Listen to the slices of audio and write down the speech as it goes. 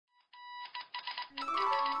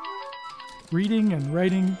Reading and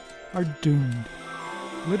writing are doomed.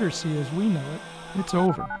 Literacy as we know it, it's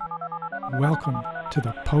over. Welcome to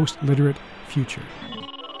the post-literate future.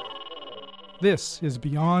 This is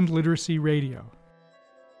Beyond Literacy Radio.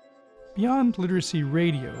 Beyond Literacy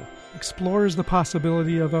Radio explores the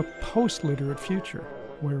possibility of a post-literate future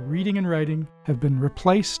where reading and writing have been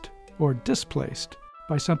replaced or displaced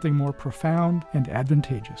by something more profound and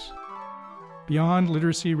advantageous. Beyond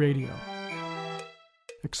Literacy Radio.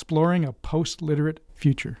 Exploring a post-literate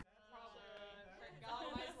future.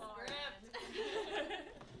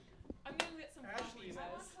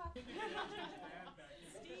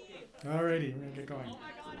 Alrighty, we're going to get going.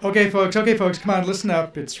 Okay, folks, come on, listen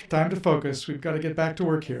up. It's time to focus. We've got to get back to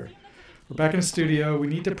work here. We're back in the studio. We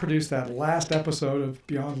need to produce that last episode of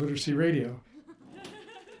Beyond Literacy Radio.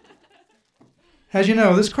 As you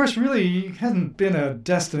know, this course really hasn't been a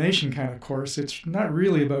destination kind of course. It's not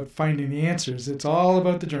really about finding the answers. It's all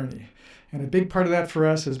about the journey. And a big part of that for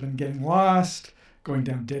us has been getting lost, going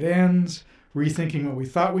down dead ends, rethinking what we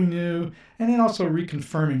thought we knew, and then also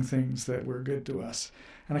reconfirming things that were good to us.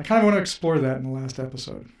 And I kind of want to explore that in the last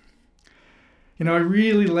episode. You know, I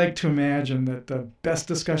really like to imagine that the best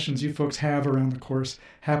discussions you folks have around the course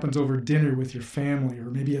happens over dinner with your family or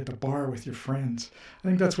maybe at the bar with your friends. I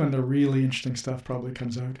think that's when the really interesting stuff probably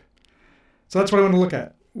comes out. So that's what I want to look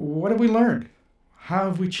at. What have we learned? How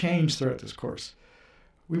have we changed throughout this course?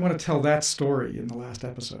 We want to tell that story in the last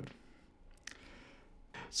episode.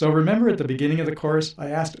 So remember at the beginning of the course, I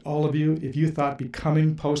asked all of you if you thought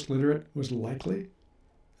becoming post-literate was likely?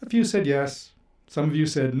 A few said yes. Some of you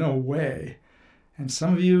said no way. And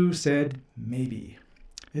some of you said maybe.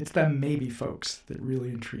 It's the maybe folks that really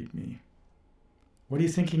intrigue me. What are you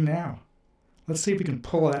thinking now? Let's see if we can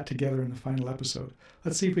pull that together in the final episode.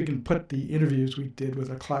 Let's see if we can put the interviews we did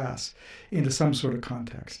with a class into some sort of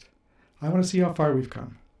context. I want to see how far we've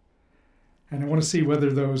come. And I want to see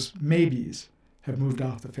whether those maybes have moved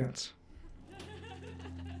off the fence.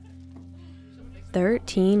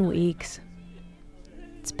 13 weeks.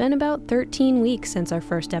 It's been about 13 weeks since our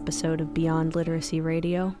first episode of Beyond Literacy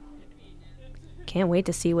Radio. Can't wait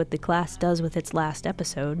to see what the class does with its last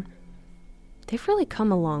episode. They've really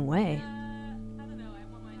come a long way.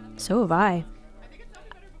 So have I.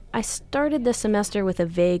 I started the semester with a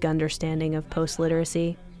vague understanding of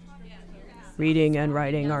post-literacy. Reading and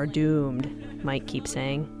writing are doomed, Mike keeps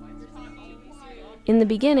saying. In the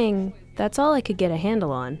beginning, that's all I could get a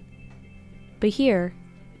handle on. But here,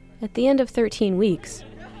 at the end of 13 weeks,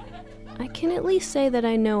 I can at least say that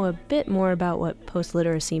I know a bit more about what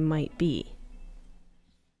post-literacy might be.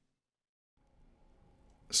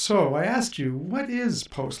 So I asked you, what is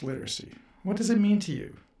post-literacy? What does it mean to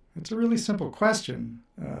you? It's a really simple question,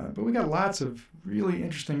 but we got lots of really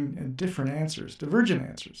interesting and different answers, divergent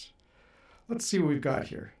answers. Let's see what we've got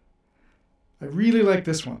here. I really like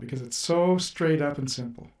this one because it's so straight up and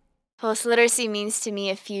simple. Post-literacy means to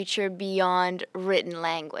me a future beyond written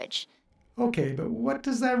language. Okay, but what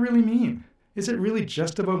does that really mean? Is it really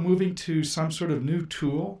just about moving to some sort of new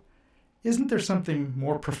tool? Isn't there something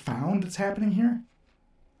more profound that's happening here?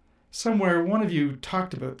 Somewhere one of you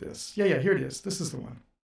talked about this. Yeah, here it is. This is the one.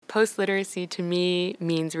 Post-literacy to me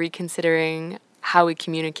means reconsidering how we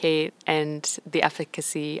communicate and the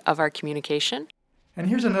efficacy of our communication. And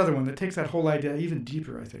here's another one that takes that whole idea even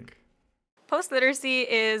deeper, I think. Post-literacy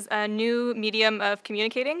is a new medium of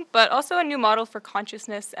communicating, but also a new model for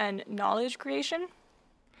consciousness and knowledge creation.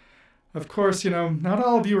 Of course, not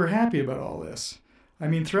all of you are happy about all this. I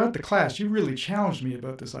mean, throughout the class, you really challenged me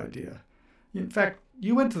about this idea. In fact,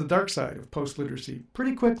 you went to the dark side of post-literacy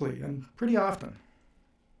pretty quickly and pretty often.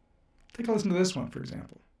 Take a listen to this one, for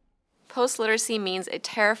example. Post-literacy means a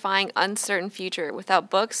terrifying, uncertain future without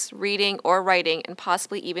books, reading, or writing, and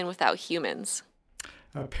possibly even without humans.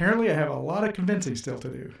 Apparently, I have a lot of convincing still to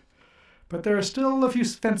do. But there are still a few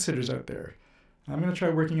fence-sitters out there. I'm going to try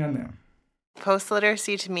working on them.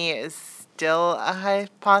 Post-literacy to me is still a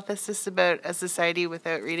hypothesis about a society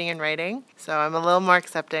without reading and writing. So I'm a little more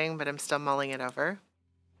accepting, but I'm still mulling it over.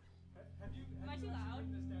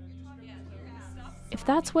 If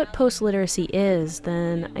that's what post-literacy is,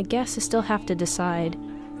 then I guess I still have to decide,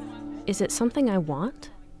 is it something I want?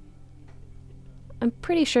 I'm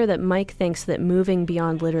pretty sure that Mike thinks that moving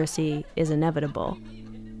beyond literacy is inevitable.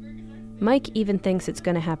 Mike even thinks it's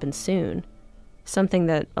going to happen soon, something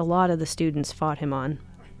that a lot of the students fought him on.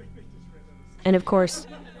 And of course,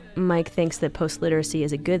 Mike thinks that post-literacy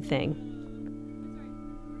is a good thing.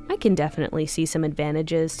 I can definitely see some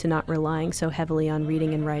advantages to not relying so heavily on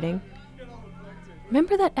reading and writing.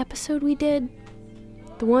 Remember that episode we did?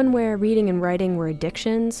 The one where reading and writing were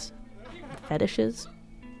addictions, fetishes?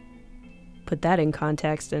 Put that in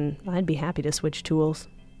context, and I'd be happy to switch tools.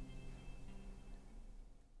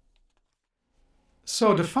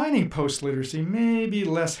 So defining post-literacy may be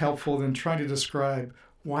less helpful than trying to describe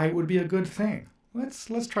why it would be a good thing.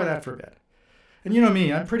 Let's try that for a bit. And you know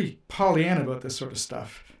me, I'm pretty Pollyanna about this sort of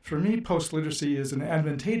stuff. For me, post-literacy is an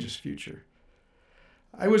advantageous future.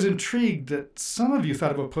 I was intrigued that some of you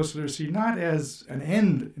thought about post-literacy not as an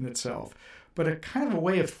end in itself, but a kind of a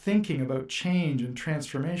way of thinking about change and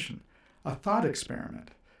transformation, a thought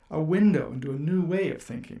experiment, a window into a new way of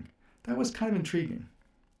thinking. That was kind of intriguing.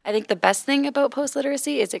 I think the best thing about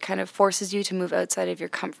post-literacy is it kind of forces you to move outside of your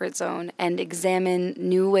comfort zone and examine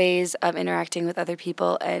new ways of interacting with other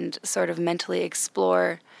people and sort of mentally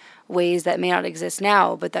explore ways that may not exist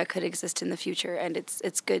now, but that could exist in the future. And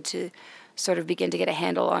it's good to sort of begin to get a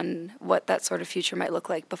handle on what that sort of future might look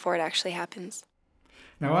like before it actually happens.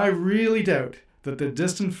 Now, I really doubt that the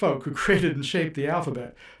distant folk who created and shaped the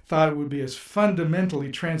alphabet thought it would be as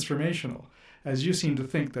fundamentally transformational as you seem to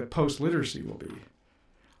think that post-literacy will be.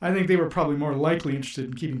 I think they were probably more likely interested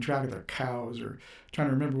in keeping track of their cows or trying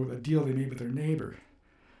to remember what a deal they made with their neighbor.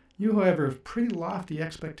 You, however, have pretty lofty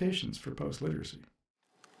expectations for post-literacy.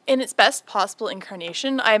 In its best possible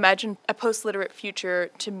incarnation, I imagine a post-literate future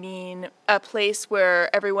to mean a place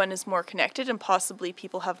where everyone is more connected and possibly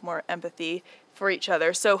people have more empathy for each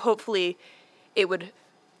other. So hopefully it would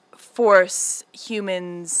force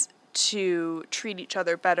humans to treat each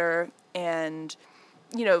other better and,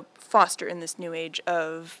 foster in this new age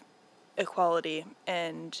of equality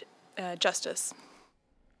and justice.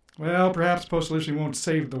 Well, perhaps post-literacy won't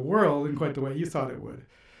save the world in quite the way you thought it would,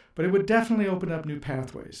 but it would definitely open up new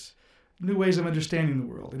pathways, new ways of understanding the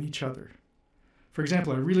world and each other. For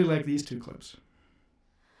example, I really like these two clips.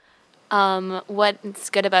 What's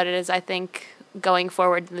good about it is I think going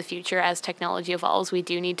forward in the future as technology evolves, we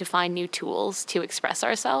do need to find new tools to express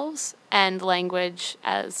ourselves, and language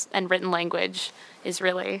and written language is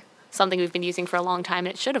really something we've been using for a long time,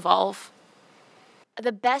 and it should evolve.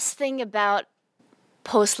 The best thing about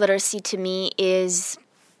post-literacy to me is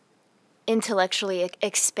intellectually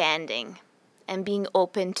expanding and being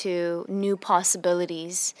open to new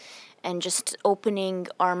possibilities and just opening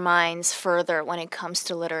our minds further when it comes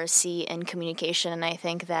to literacy and communication, and I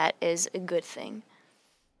think that is a good thing.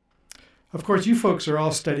 Of course, you folks are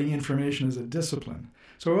all studying information as a discipline,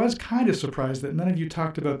 so I was kind of surprised that none of you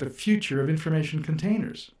talked about the future of information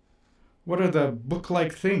containers. What are the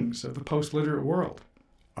book-like things of the post-literate world?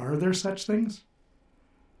 Are there such things?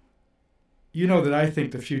 You know that I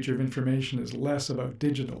think the future of information is less about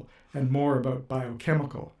digital and more about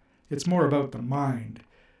biochemical. It's more about the mind.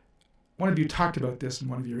 One of you talked about this in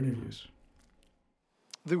one of your interviews.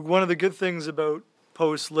 One of the good things about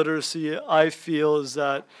post-literacy, I feel, is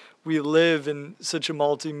that we live in such a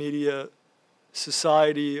multimedia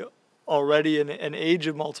society already, in an age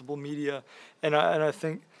of multiple media, and I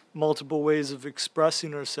think multiple ways of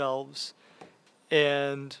expressing ourselves,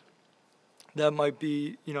 and that might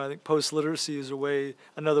be, I think post-literacy is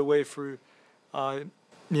another way for,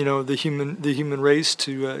 the human race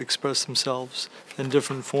to express themselves in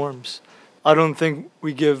different forms. I don't think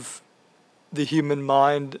we give the human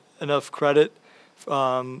mind enough credit,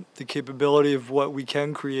 the capability of what we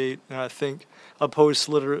can create, and I think a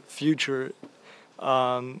post-literate future,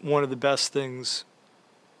 one of the best things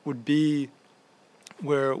would be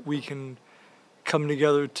where we can come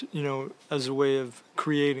together to, as a way of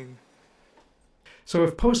creating. So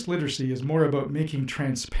if post-literacy is more about making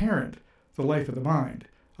transparent the life of the mind,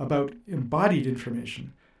 about embodied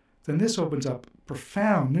information, then this opens up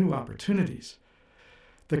profound new opportunities.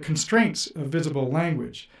 The constraints of visible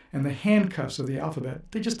language and the handcuffs of the alphabet,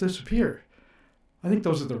 they just disappear. I think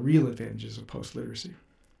those are the real advantages of post-literacy.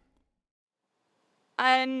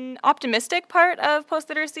 An optimistic part of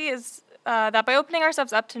post-literacy is that by opening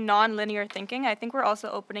ourselves up to non-linear thinking, I think we're also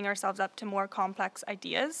opening ourselves up to more complex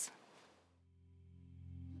ideas.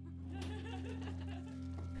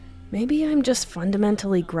 Maybe I'm just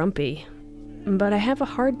fundamentally grumpy, but I have a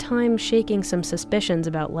hard time shaking some suspicions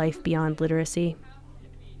about life beyond literacy.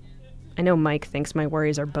 I know Mike thinks my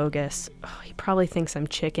worries are bogus. Oh, he probably thinks I'm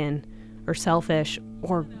chicken, or selfish,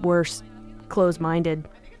 or worse, closed-minded,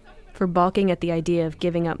 for balking at the idea of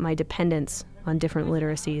giving up my dependence on different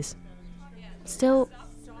literacies. Still,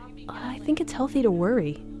 I think it's healthy to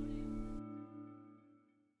worry.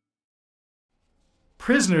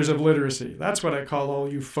 Prisoners of literacy, that's what I call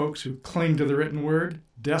all you folks who cling to the written word,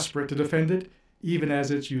 desperate to defend it, even as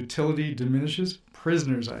its utility diminishes.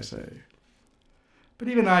 Prisoners, I say. But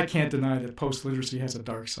even I can't deny that post-literacy has a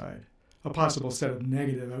dark side, a possible set of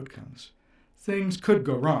negative outcomes. Things could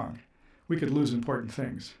go wrong. We could lose important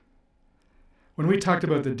things. When we talked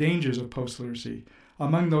about the dangers of post-literacy,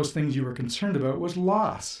 among those things you were concerned about was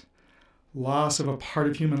loss. Loss of a part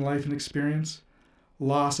of human life and experience,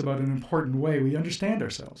 loss about an important way we understand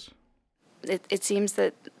ourselves. It seems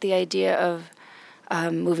that the idea of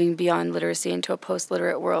moving beyond literacy into a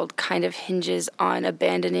post-literate world kind of hinges on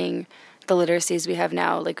abandoning the literacies we have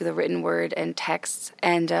now, like the written word and texts.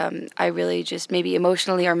 And I really just, maybe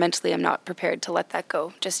emotionally or mentally, I'm not prepared to let that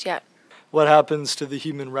go just yet. What happens to the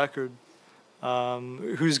human record?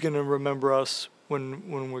 Who's going to remember us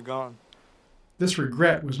when we're gone? This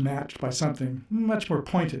regret was matched by something much more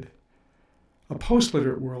pointed. A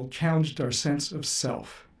post-literate world challenged our sense of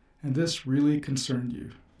self, and this really concerned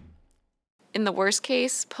you. In the worst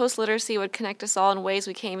case, post-literacy would connect us all in ways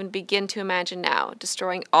we can't even begin to imagine now,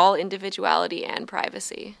 destroying all individuality and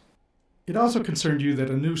privacy. It also concerned you that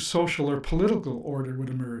a new social or political order would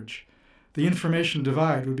emerge. The information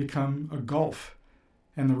divide would become a gulf,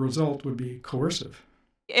 and the result would be coercive.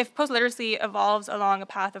 If post-literacy evolves along a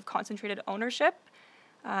path of concentrated ownership,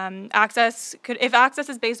 if access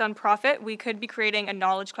is based on profit, we could be creating a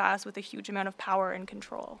knowledge class with a huge amount of power and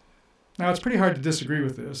control. Now, it's pretty hard to disagree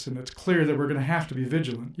with this, and it's clear that we're going to have to be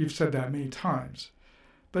vigilant. You've said that many times.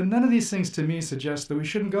 But none of these things to me suggest that we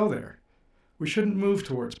shouldn't go there. We shouldn't move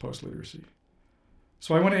towards post-literacy.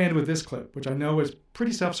 So I want to end with this clip, which I know is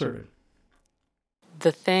pretty self-serving.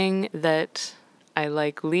 The thing that I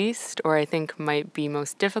like least, or I think might be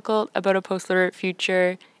most difficult about a post-literate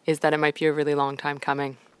future, is that it might be a really long time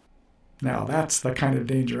coming. Now, that's the kind of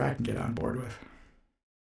danger I can get on board with.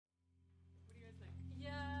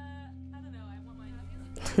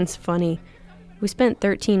 It's funny. We spent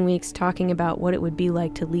 13 weeks talking about what it would be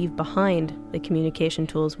like to leave behind the communication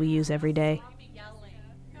tools we use every day.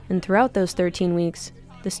 And throughout those 13 weeks,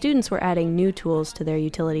 the students were adding new tools to their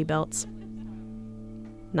utility belts.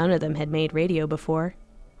 None of them had made radio before.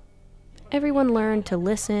 Everyone learned to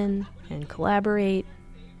listen and collaborate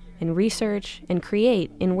and research and create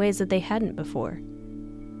in ways that they hadn't before.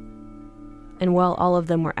 And while all of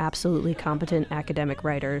them were absolutely competent academic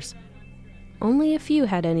writers, only a few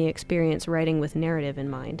had any experience writing with narrative in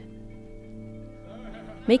mind.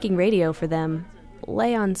 Making radio for them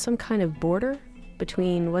lay on some kind of border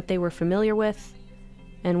between what they were familiar with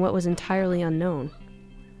and what was entirely unknown.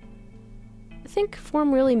 I think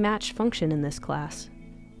form really matched function in this class.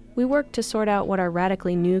 We worked to sort out what our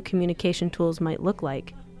radically new communication tools might look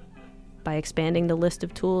like by expanding the list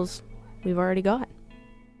of tools we've already got.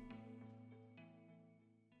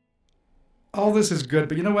 All this is good,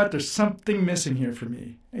 but you know what? There's something missing here for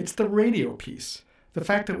me. It's the radio piece. The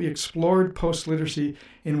fact that we explored post-literacy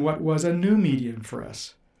in what was a new medium for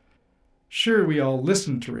us. Sure, we all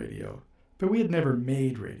listened to radio, but we had never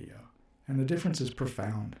made radio, and the difference is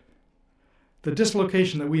profound. The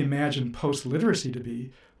dislocation that we imagined post-literacy to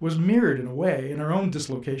be was mirrored in a way in our own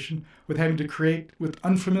dislocation with having to create with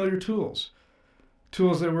unfamiliar tools.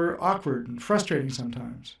 Tools that were awkward and frustrating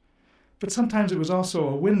sometimes. But sometimes it was also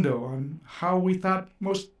a window on how we thought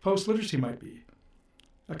most post-literacy might be.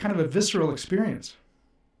 A kind of a visceral experience.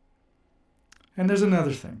 And there's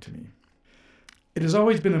another thing to me. It has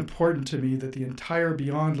always been important to me that the entire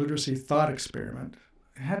Beyond Literacy thought experiment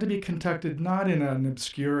had to be conducted not in an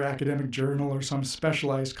obscure academic journal or some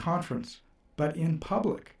specialized conference, but in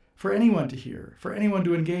public, for anyone to hear, for anyone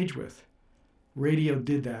to engage with. Radio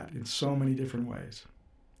did that in so many different ways.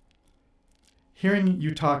 Hearing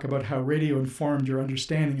you talk about how radio informed your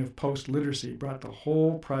understanding of post-literacy brought the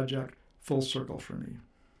whole project full circle for me.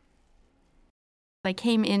 I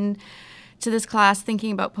came in to this class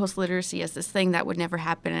thinking about post-literacy as this thing that would never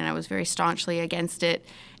happen, and I was very staunchly against it.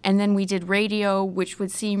 And then we did radio, which would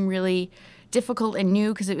seem really difficult and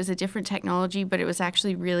new because it was a different technology, but it was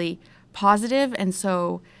actually really positive, and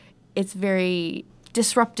so it's very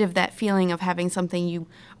disruptive, that feeling of having something you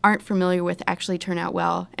aren't familiar with actually turn out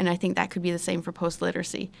well, and I think that could be the same for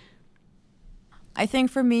post-literacy. I think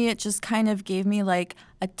for me it just kind of gave me like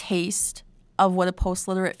a taste of what a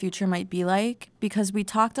post-literate future might be like, because we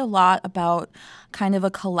talked a lot about kind of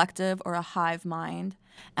a collective or a hive mind,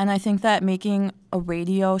 and I think that making a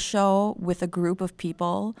radio show with a group of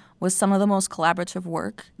people was some of the most collaborative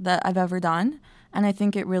work that I've ever done, and I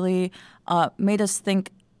think it really made us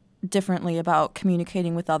think differently about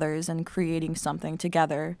communicating with others and creating something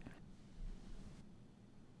together.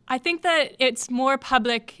 I think that it's more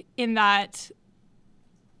public in that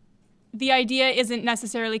the idea isn't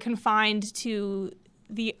necessarily confined to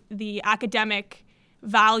the academic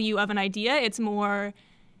value of an idea. It's more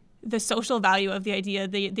the social value of the idea,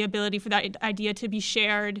 the ability for that idea to be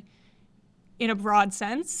shared in a broad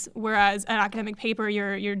sense, whereas an academic paper,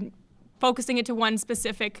 you're focusing it to one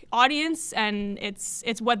specific audience, and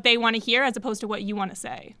it's what they want to hear as opposed to what you want to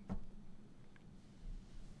say.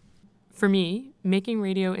 For me, making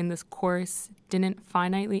radio in this course didn't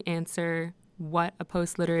finitely answer what a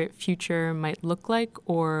post-literate future might look like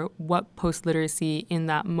or what post-literacy in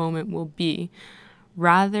that moment will be.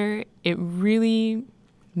 Rather, it really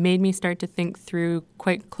made me start to think through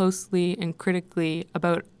quite closely and critically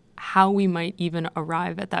about how we might even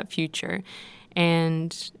arrive at that future.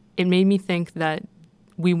 And it made me think that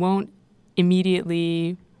we won't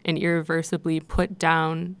immediately and irreversibly put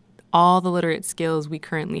down all the literate skills we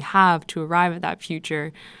currently have to arrive at that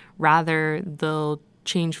future. Rather, they'll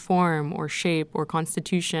change form or shape or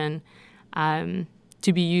constitution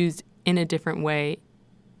to be used in a different way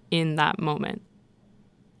in that moment.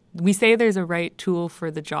 We say there's a right tool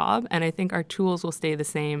for the job, and I think our tools will stay the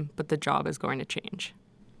same, but the job is going to change.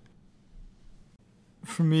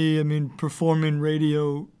 For me, I mean, performing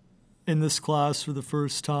radio in this class for the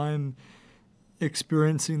first time,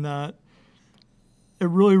 experiencing that, it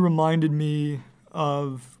really reminded me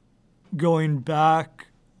of going back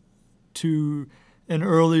to an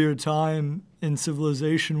earlier time in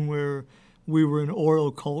civilization where we were an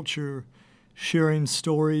oral culture, sharing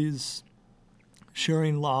stories,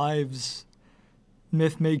 sharing lives,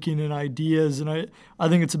 myth-making and ideas. And I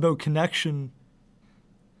think it's about connection.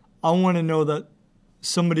 I want to know that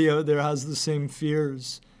somebody out there has the same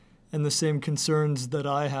fears and the same concerns that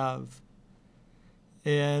I have.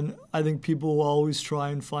 And I think people will always try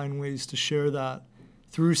and find ways to share that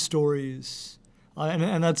through stories.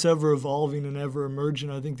 And that's ever evolving and ever emerging.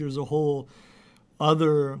 I think there's a whole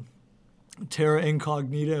other terra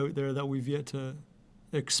incognita out there that we've yet to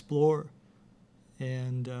explore.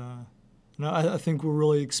 And I think we're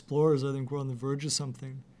really explorers. I think we're on the verge of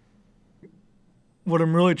something. What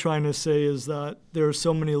I'm really trying to say is that there are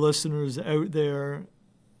so many listeners out there,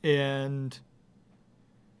 and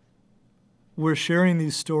we're sharing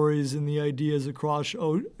these stories and the ideas across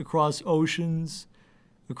oceans,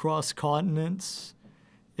 across continents,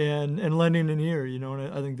 and lending an ear,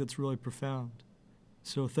 and I think that's really profound.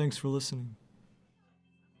 So thanks for listening.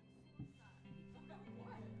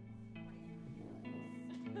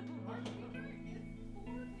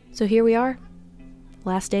 So here we are,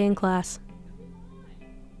 last day in class.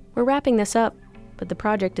 We're wrapping this up, but the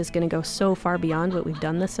project is going to go so far beyond what we've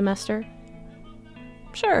done this semester.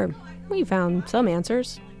 Sure, we found some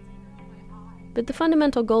answers. But the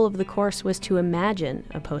fundamental goal of the course was to imagine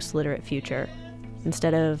a post-literate future,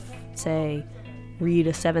 instead of, say, read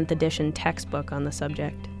a 7th edition textbook on the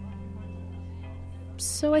subject.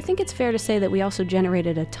 So I think it's fair to say that we also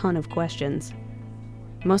generated a ton of questions,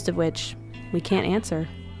 most of which we can't answer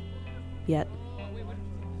yet.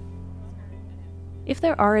 If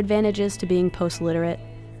there are advantages to being post-literate,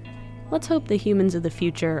 let's hope the humans of the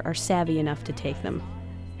future are savvy enough to take them.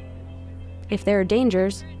 If there are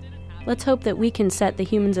dangers, let's hope that we can set the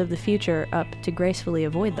humans of the future up to gracefully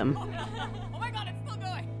avoid them. Oh my God, it's still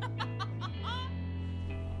going!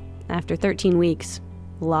 After 13 weeks,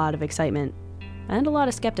 a lot of excitement, and a lot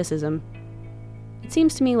of skepticism, it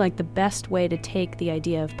seems to me like the best way to take the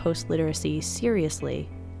idea of post-literacy seriously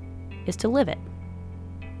is to live it.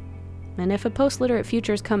 And if a post-literate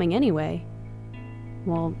future is coming anyway,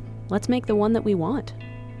 well, let's make the one that we want.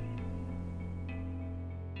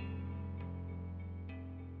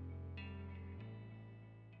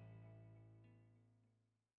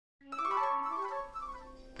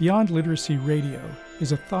 Beyond Literacy Radio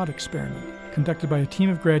is a thought experiment conducted by a team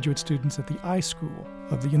of graduate students at the iSchool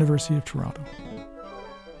of the University of Toronto.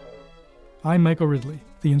 I'm Michael Ridley,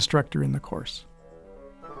 the instructor in the course.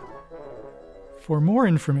 For more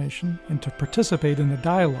information and to participate in the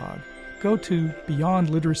dialogue, go to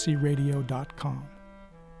beyondliteracyradio.com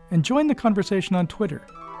and join the conversation on Twitter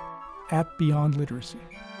 @BeyondLiteracy.